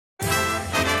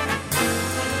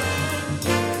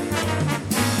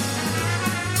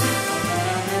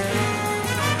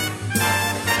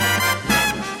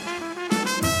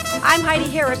I'm Heidi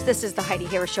Harris. This is the Heidi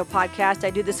Harris Show podcast. I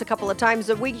do this a couple of times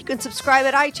a week. You can subscribe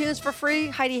at iTunes for free,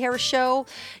 Heidi Harris Show.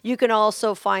 You can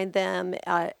also find them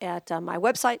at my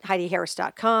website,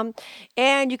 HeidiHarris.com.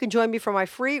 And you can join me for my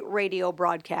free radio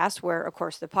broadcast, where, of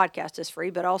course, the podcast is free,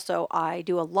 but also I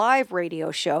do a live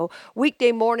radio show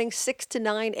weekday morning, 6 to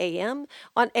 9 a.m.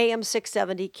 on AM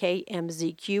 670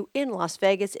 KMZQ in Las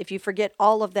Vegas. If you forget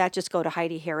all of that, just go to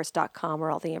HeidiHarris.com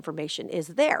where all the information is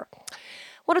there.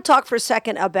 I want to talk for a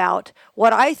second about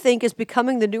what I think is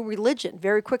becoming the new religion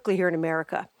very quickly here in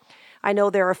America. I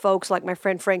know there are folks like my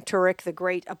friend Frank Turek, the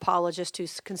great apologist who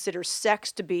considers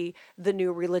sex to be the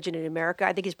new religion in America.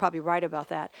 I think he's probably right about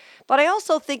that. But I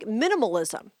also think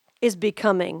minimalism is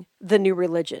becoming the new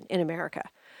religion in America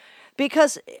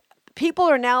because people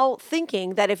are now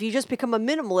thinking that if you just become a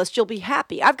minimalist, you'll be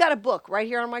happy. I've got a book right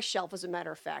here on my shelf, as a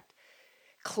matter of fact.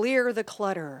 Clear the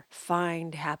clutter,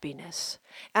 find happiness.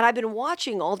 And I've been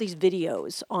watching all these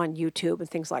videos on YouTube and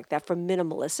things like that from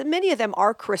minimalists. And many of them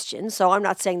are Christians, so I'm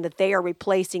not saying that they are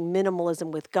replacing minimalism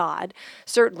with God.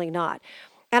 Certainly not.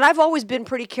 And I've always been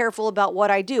pretty careful about what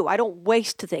I do. I don't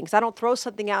waste things. I don't throw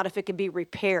something out if it can be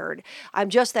repaired. I'm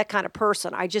just that kind of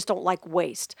person. I just don't like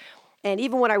waste. And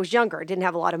even when I was younger, I didn't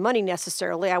have a lot of money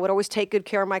necessarily. I would always take good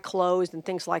care of my clothes and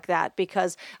things like that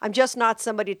because I'm just not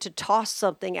somebody to toss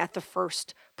something at the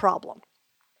first problem.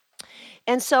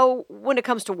 And so when it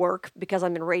comes to work, because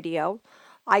I'm in radio,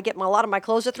 I get a lot of my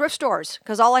clothes at thrift stores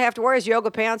because all I have to wear is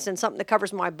yoga pants and something that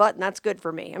covers my butt, and that's good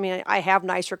for me. I mean, I have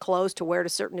nicer clothes to wear to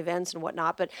certain events and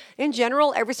whatnot, but in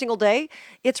general, every single day,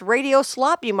 it's radio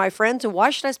sloppy, my friends, and why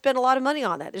should I spend a lot of money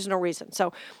on that? There's no reason.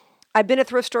 So I've been a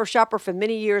thrift store shopper for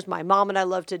many years. My mom and I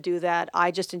love to do that. I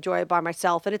just enjoy it by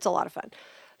myself, and it's a lot of fun.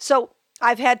 So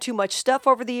I've had too much stuff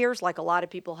over the years, like a lot of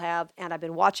people have, and I've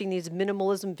been watching these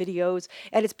minimalism videos,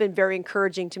 and it's been very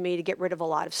encouraging to me to get rid of a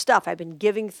lot of stuff. I've been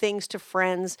giving things to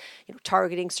friends,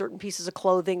 targeting certain pieces of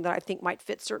clothing that I think might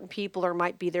fit certain people or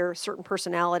might be their certain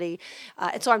personality.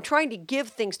 And so I'm trying to give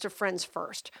things to friends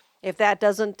first. If that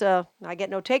doesn't, I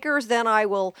get no takers, then I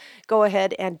will go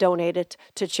ahead and donate it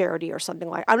to charity or something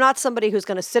like that. I'm not somebody who's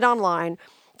going to sit online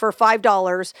for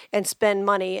 $5 and spend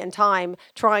money and time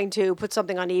trying to put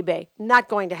something on eBay. Not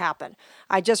going to happen.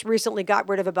 I just recently got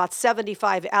rid of about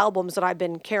 75 albums that I've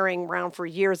been carrying around for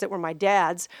years that were my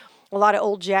dad's. A lot of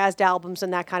old jazzed albums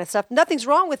and that kind of stuff. Nothing's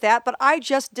wrong with that, but I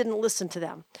just didn't listen to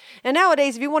them. And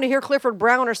nowadays, if you want to hear Clifford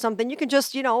Brown or something, you can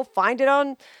just, find it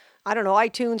on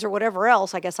iTunes or whatever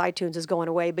else. I guess iTunes is going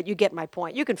away, but you get my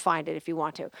point. You can find it if you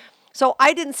want to. So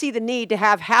I didn't see the need to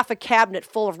have half a cabinet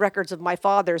full of records of my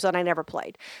father's that I never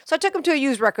played. So I took them to a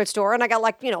used record store and I got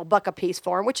a buck a piece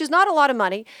for them, which is not a lot of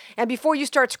money. And before you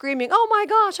start screaming, oh my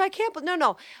gosh, I can't,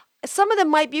 no. Some of them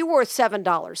might be worth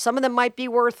 $7. Some of them might be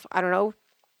worth,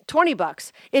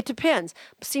 $20. It depends.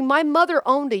 See, my mother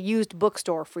owned a used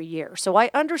bookstore for years, so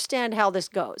I understand how this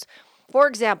goes. For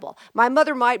example, my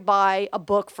mother might buy a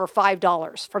book for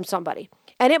 $5 from somebody,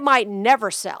 and it might never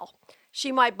sell.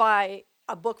 She might buy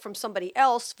a book from somebody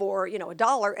else for,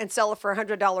 $1 and sell it for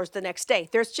 $100 the next day.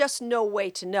 There's just no way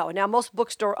to know. Now, most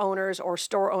bookstore owners or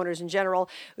store owners in general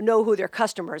know who their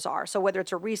customers are. So whether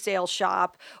it's a resale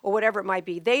shop or whatever it might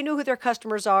be, they know who their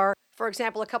customers are. For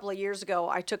example, a couple of years ago,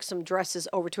 I took some dresses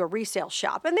over to a resale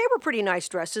shop, and they were pretty nice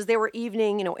dresses. They were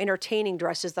evening, entertaining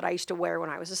dresses that I used to wear when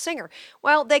I was a singer.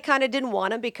 Well, they kind of didn't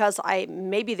want them because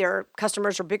maybe their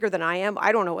customers are bigger than I am.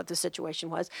 I don't know what the situation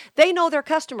was. They know their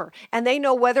customer, and they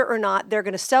know whether or not they're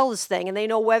going to sell this thing, and they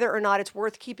know whether or not it's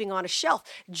worth keeping on a shelf.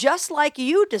 Just like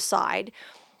you decide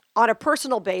on a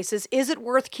personal basis, is it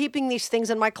worth keeping these things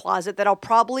in my closet that I'll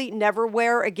probably never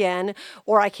wear again,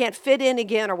 or I can't fit in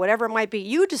again, or whatever it might be?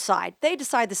 You decide. They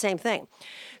decide the same thing.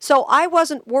 So I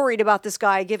wasn't worried about this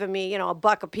guy giving me, a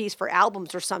buck a piece for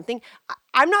albums or something.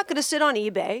 I'm not going to sit on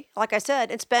eBay, like I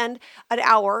said, and spend an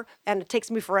hour, and it takes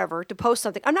me forever to post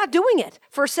something. I'm not doing it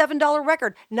for a $7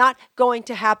 record. Not going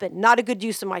to happen. Not a good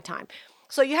use of my time.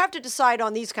 So you have to decide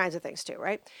on these kinds of things too,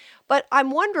 right? But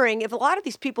I'm wondering if a lot of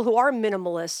these people who are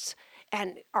minimalists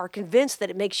and are convinced that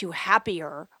it makes you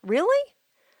happier, really?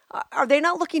 Are they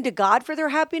not looking to God for their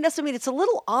happiness? I mean, it's a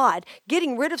little odd.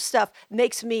 Getting rid of stuff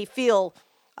makes me feel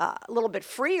a little bit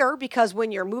freer because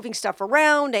when you're moving stuff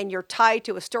around and you're tied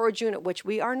to a storage unit, which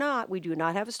we are not, we do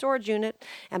not have a storage unit.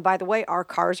 And by the way, our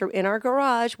cars are in our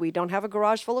garage. We don't have a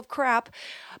garage full of crap.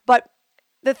 But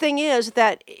the thing is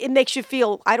that it makes you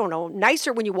feel,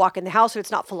 nicer when you walk in the house and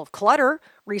it's not full of clutter.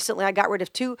 Recently, I got rid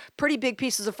of 2 pretty big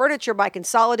pieces of furniture by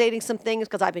consolidating some things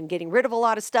because I've been getting rid of a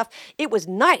lot of stuff. It was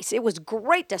nice. It was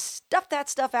great to stuff that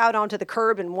stuff out onto the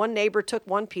curb, and one neighbor took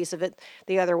one piece of it.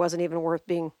 The other wasn't even worth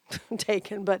being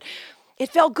taken, but It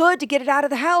felt good to get it out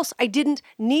of the house. I didn't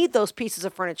need those pieces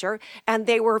of furniture, and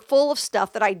they were full of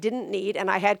stuff that I didn't need, and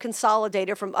I had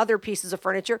consolidated from other pieces of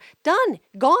furniture. Done,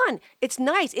 gone. It's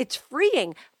nice, it's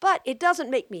freeing, but it doesn't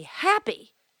make me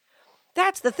happy.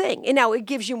 That's the thing. And now it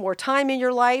gives you more time in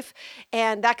your life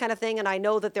and that kind of thing. And I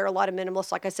know that there are a lot of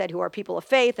minimalists, like I said, who are people of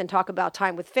faith and talk about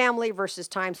time with family versus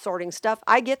time sorting stuff.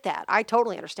 I get that. I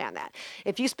totally understand that.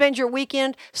 If you spend your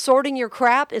weekend sorting your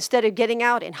crap instead of getting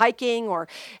out and hiking or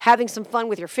having some fun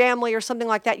with your family or something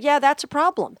like that, yeah, that's a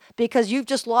problem because you've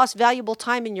just lost valuable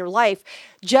time in your life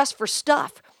just for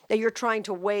stuff that you're trying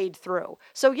to wade through.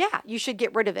 So yeah, you should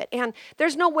get rid of it. And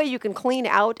there's no way you can clean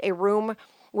out a room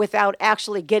without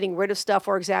actually getting rid of stuff.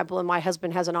 For example, and my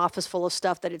husband has an office full of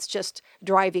stuff that it's just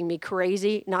driving me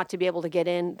crazy not to be able to get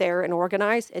in there and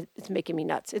organize. It's making me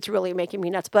nuts. It's really making me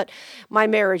nuts. But my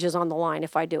marriage is on the line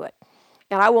if I do it.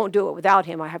 And I won't do it without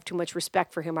him. I have too much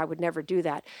respect for him. I would never do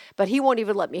that. But he won't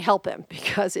even let me help him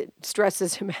because it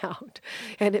stresses him out.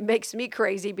 And it makes me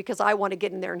crazy because I want to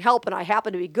get in there and help. And I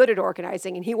happen to be good at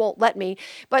organizing and he won't let me.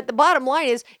 But the bottom line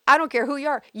is, I don't care who you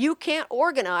are. You can't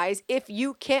organize if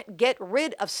you can't get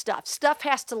rid of stuff. Stuff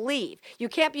has to leave. You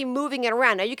can't be moving it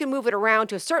around. Now, you can move it around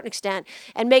to a certain extent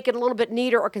and make it a little bit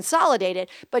neater or consolidate it,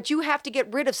 but you have to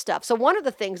get rid of stuff. So one of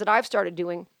the things that I've started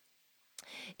doing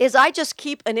is I just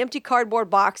keep an empty cardboard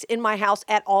box in my house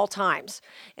at all times.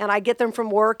 And I get them from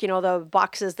work, the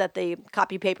boxes that the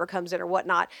copy paper comes in or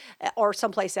whatnot, or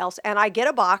someplace else. And I get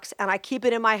a box and I keep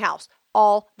it in my house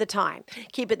all the time.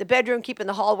 Keep it in the bedroom, keep it in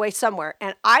the hallway somewhere.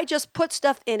 And I just put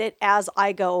stuff in it as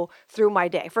I go through my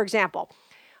day. For example,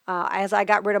 as I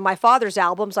got rid of my father's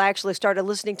albums, I actually started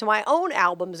listening to my own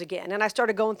albums again. And I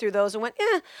started going through those and went,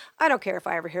 I don't care if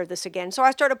I ever hear this again. So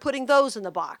I started putting those in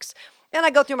the box. And I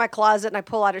go through my closet and I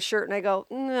pull out a shirt and I go,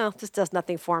 no, this does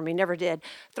nothing for me. Never did.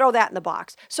 Throw that in the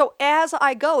box. So as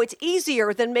I go, it's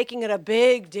easier than making it a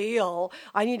big deal.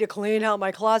 I need to clean out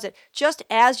my closet. Just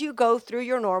as you go through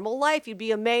your normal life, you'd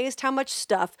be amazed how much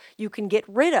stuff you can get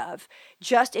rid of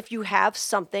just if you have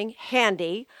something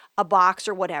handy, a box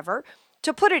or whatever,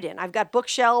 to put it in. I've got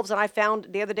bookshelves, and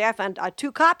the other day I found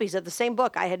 2 copies of the same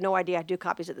book. I had no idea I had 2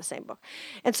 copies of the same book.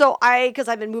 And so because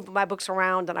I've been moving my books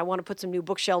around and I want to put some new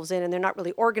bookshelves in and they're not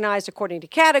really organized according to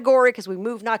category because we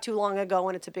moved not too long ago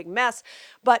and it's a big mess.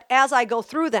 But as I go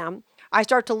through them, I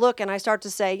start to look and I start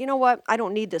to say, you know what? I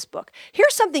don't need this book.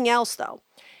 Here's something else though.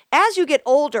 As you get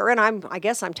older, and I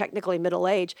guess I'm technically middle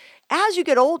age, as you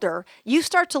get older, you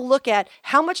start to look at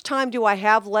how much time do I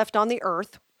have left on the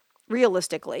earth,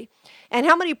 realistically, and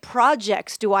how many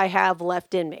projects do I have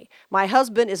left in me? My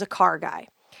husband is a car guy,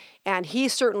 and he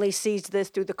certainly sees this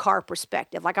through the car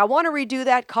perspective. Like, I want to redo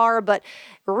that car, but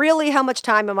really, how much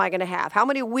time am I going to have? How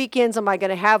many weekends am I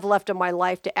going to have left in my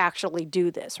life to actually do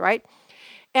this, right?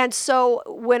 And so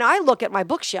when I look at my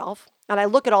bookshelf, and I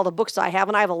look at all the books I have,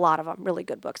 and I have a lot of them, really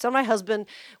good books. And my husband,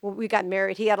 when we got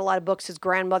married, he had a lot of books. His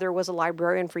grandmother was a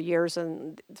librarian for years,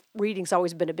 and reading's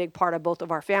always been a big part of both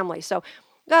of our families. So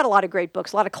got a lot of great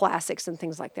books, a lot of classics and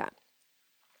things like that.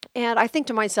 And I think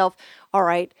to myself, all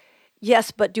right,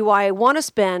 yes, but do I want to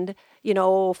spend,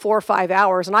 4 or 5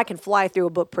 hours, and I can fly through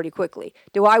a book pretty quickly.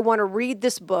 Do I want to read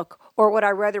this book, or would I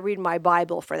rather read my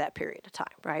Bible for that period of time,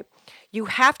 right? You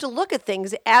have to look at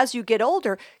things as you get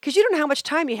older because you don't know how much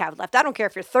time you have left. I don't care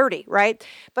if you're 30, right?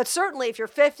 But certainly if you're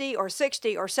 50 or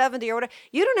 60 or 70 or whatever,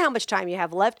 you don't know how much time you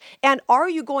have left. And are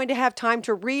you going to have time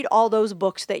to read all those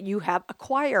books that you have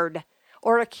acquired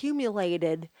or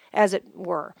accumulated, as it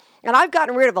were? And I've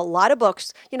gotten rid of a lot of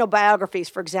books, biographies,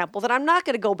 for example, that I'm not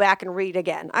going to go back and read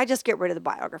again. I just get rid of the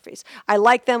biographies. I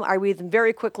like them, I read them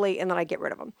very quickly, and then I get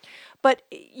rid of them. But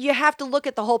you have to look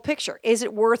at the whole picture. Is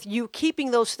it worth you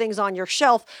keeping those things on your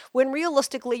shelf when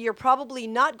realistically you're probably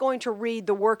not going to read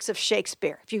the works of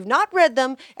Shakespeare? If you've not read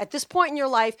them at this point in your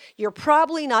life, you're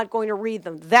probably not going to read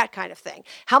them, that kind of thing.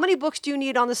 How many books do you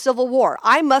need on the Civil War?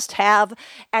 I must have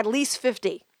at least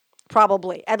 50.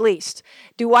 Probably, at least.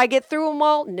 Do I get through them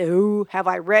all? No. Have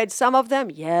I read some of them?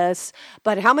 Yes.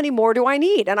 But how many more do I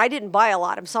need? And I didn't buy a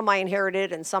lot of them. Some I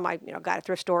inherited and some I got at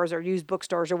thrift stores or used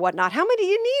bookstores or whatnot. How many do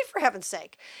you need, for heaven's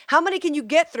sake? How many can you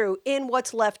get through in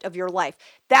what's left of your life?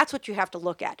 That's what you have to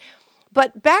look at.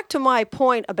 But back to my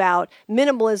point about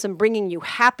minimalism bringing you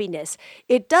happiness,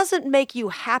 it doesn't make you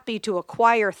happy to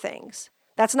acquire things.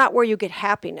 That's not where you get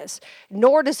happiness.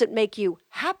 Nor does it make you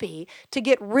happy to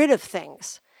get rid of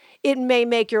things. It may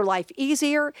make your life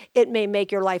easier. It may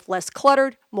make your life less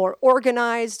cluttered, more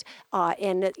organized.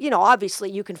 And obviously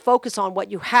you can focus on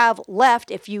what you have left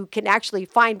if you can actually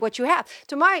find what you have.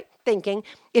 To my thinking,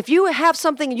 if you have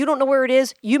something and you don't know where it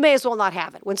is, you may as well not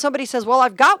have it. When somebody says, well,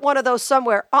 I've got one of those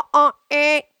somewhere,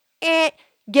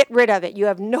 Get rid of it. You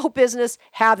have no business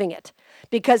having it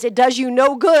because it does you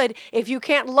no good if you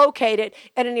can't locate it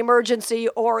in an emergency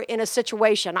or in a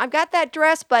situation. I've got that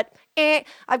dress, but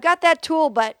I've got that tool,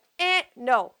 but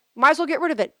no. Might as well get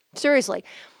rid of it. Seriously.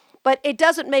 But it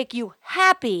doesn't make you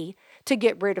happy to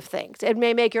get rid of things. It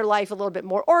may make your life a little bit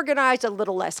more organized, a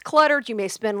little less cluttered. You may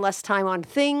spend less time on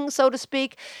things, so to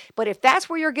speak. But if that's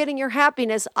where you're getting your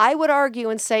happiness, I would argue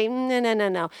and say, no, no, no,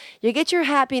 no. You get your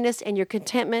happiness and your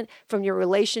contentment from your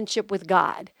relationship with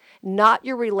God, not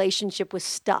your relationship with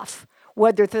stuff,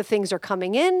 whether the things are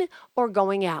coming in or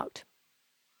going out.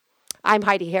 I'm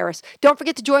Heidi Harris. Don't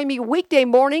forget to join me weekday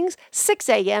mornings, 6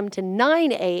 a.m. to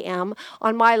 9 a.m.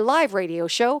 on my live radio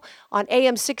show on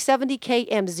AM 670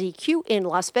 KMZQ in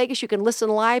Las Vegas. You can listen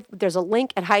live. There's a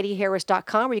link at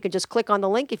HeidiHarris.com where you can just click on the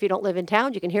link. If you don't live in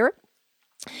town, you can hear it.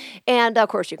 And of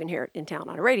course, you can hear it in town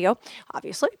on a radio,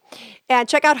 obviously. And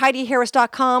check out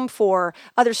HeidiHarris.com for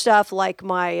other stuff like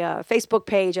my Facebook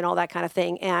page and all that kind of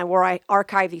thing, and where I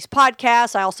archive these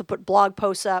podcasts. I also put blog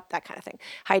posts up, that kind of thing.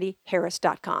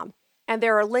 HeidiHarris.com. And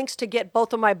there are links to get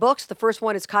both of my books. The first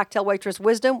one is Cocktail Waitress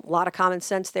Wisdom, a lot of common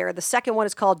sense there. The second one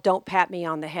is called Don't Pat Me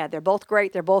on the Head. They're both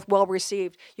great. They're both well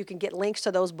received. You can get links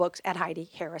to those books at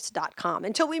HeidiHarris.com.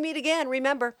 Until we meet again,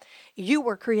 remember, you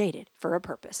were created for a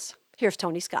purpose. Here's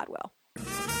Tony Scottwell.